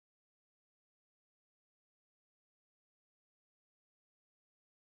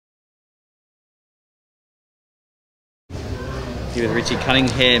Here with Richie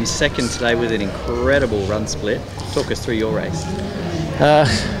Cunningham, second today with an incredible run split. Talk us through your race.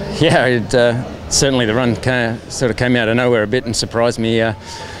 Certainly the run sort of came out of nowhere a bit and surprised me. I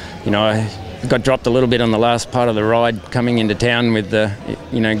got dropped a little bit on the last part of the ride coming into town with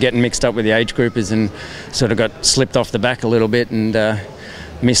getting mixed up with the age groupers and sort of got slipped off the back a little bit and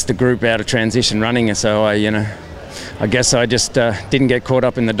missed the group out of transition running. So I guess I just didn't get caught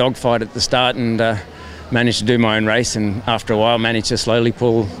up in the dogfight at the start and managed to do my own race, and after a while managed to slowly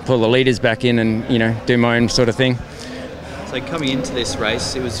pull the leaders back in and do my own sort of thing. So coming into this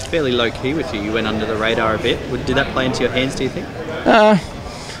race, it was fairly low key with you. You went under the radar a bit. Did that play into your hands, do you think?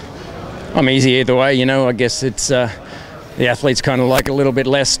 I'm easy either way. I guess it's the athletes kind of like a little bit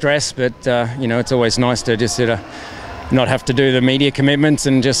less stress, but it's always nice to just sort of not have to do the media commitments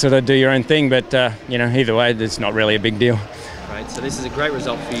and just sort of do your own thing. But either way, it's not really a big deal. Great. So this is a great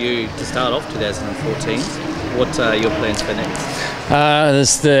result for you to start off 2014. What are your plans for next?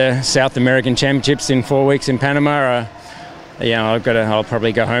 There's the South American Championships in 4 weeks in Panama. I'll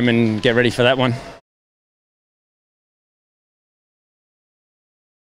probably go home and get ready for that one.